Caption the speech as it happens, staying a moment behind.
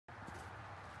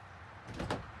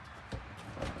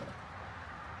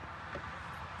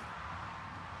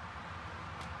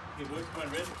Okay, boys, come on,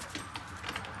 Red.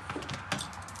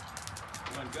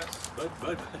 Come on, Gus.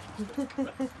 Bud.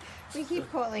 We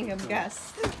keep calling him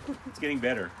Gus. It's getting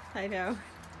better. I know.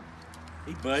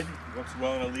 Hey, Bud. Walks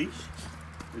well on a leash.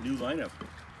 The new lineup.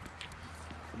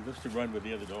 He loves to run with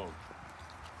the other dog.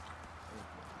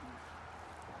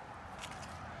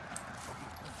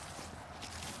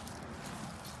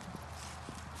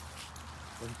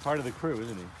 Well, he's part of the crew,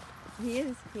 isn't he? He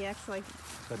is. He acts like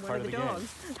That's one part of the gang.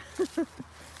 dogs.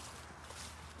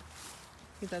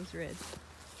 He loves Red.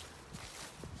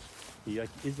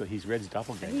 He's Red's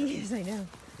doppelganger. He is, I know.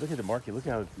 Look at the marking. Look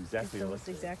how it's exactly It's almost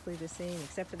like exactly the same,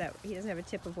 except for that he doesn't have a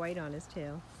tip of white on his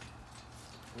tail.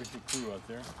 Where's the crew out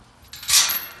there?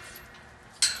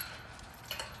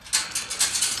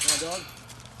 Come on,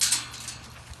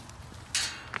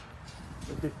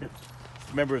 dog.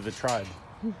 Member of the tribe.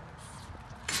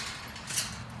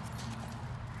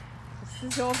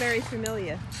 This is all very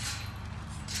familiar.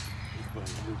 Hey, Bud.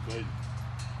 Hello, Bud.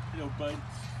 Hello, Bud.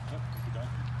 Oh, thank you,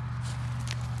 doctor.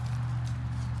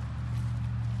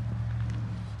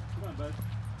 Come on, Bud.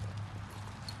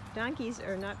 Donkeys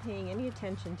are not paying any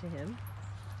attention to him.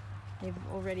 They've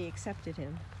already accepted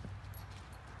him.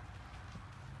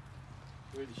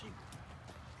 Where are the sheep?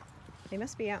 They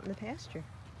must be out in the pasture.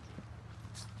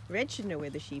 Red should know where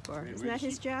the sheep are. Isn't where that the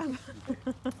his sheep? job?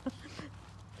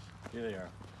 Here they are.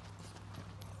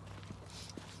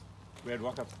 Red,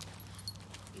 walk up.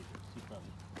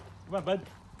 Come on, Bud.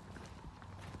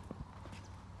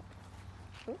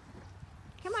 Oh.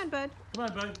 Come on, Bud. Come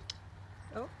on, Bud.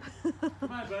 Oh. Come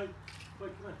on, Bud.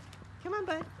 Bud, come on. Come on,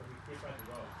 Bud.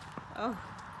 Oh.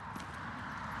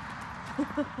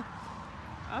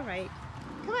 All right.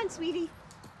 Come on, sweetie.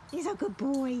 He's a good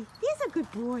boy. He's a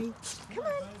good boy. Come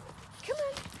on. Come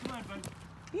on. Come on, Bud.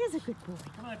 He's a good boy.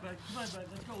 Come on, Bud. Come on, Bud.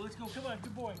 Let's go. Let's go. Come on,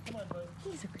 good boy. Come on, Bud.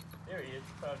 He's a good boy. There he is.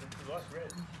 Found him. He lost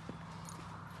Red.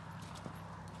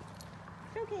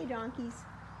 It's okay, donkeys.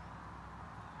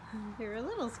 They're a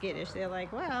little skittish. They're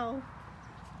like, well,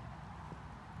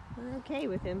 we're okay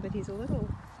with him, but he's a little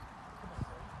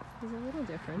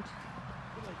different.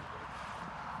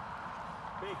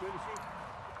 Hey, go to sheep.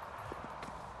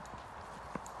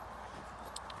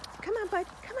 Come on, Bud.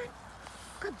 Come on.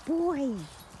 Good boy.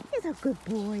 He's a good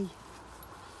boy.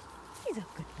 He's a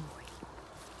good boy.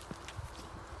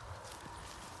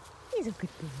 He's a good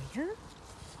boy, huh?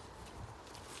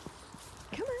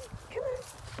 Come on. Come on.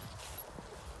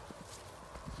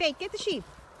 Fate, get the sheep.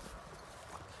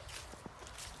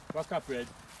 Walk up, Red.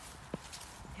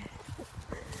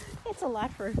 It's a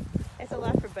lot for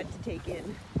Bud to take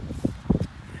in.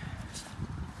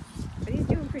 But he's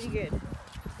doing pretty good.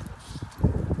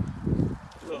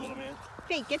 Hello, little man.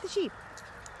 Fate, get the sheep.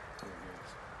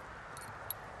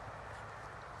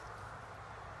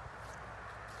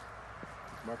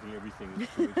 Marking everything.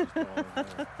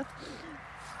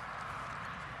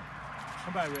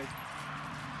 Come by, Red.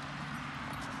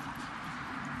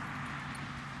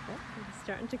 Oh, he's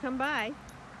starting to come by.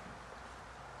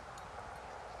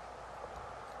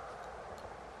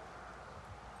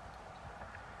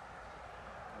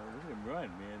 Oh, look at him run,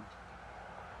 man.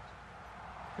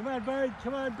 Come on, Bud.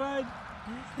 Come on, Bud.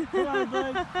 Come on,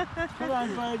 Bud. Come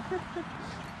on, Bud.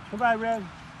 Come on, Red.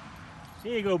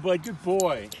 There you go, Bud. Good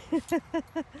boy.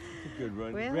 Good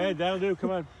run. Well, Red, that'll do.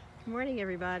 Come on. Good morning,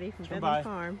 everybody, from Come Bedlam by.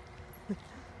 Farm.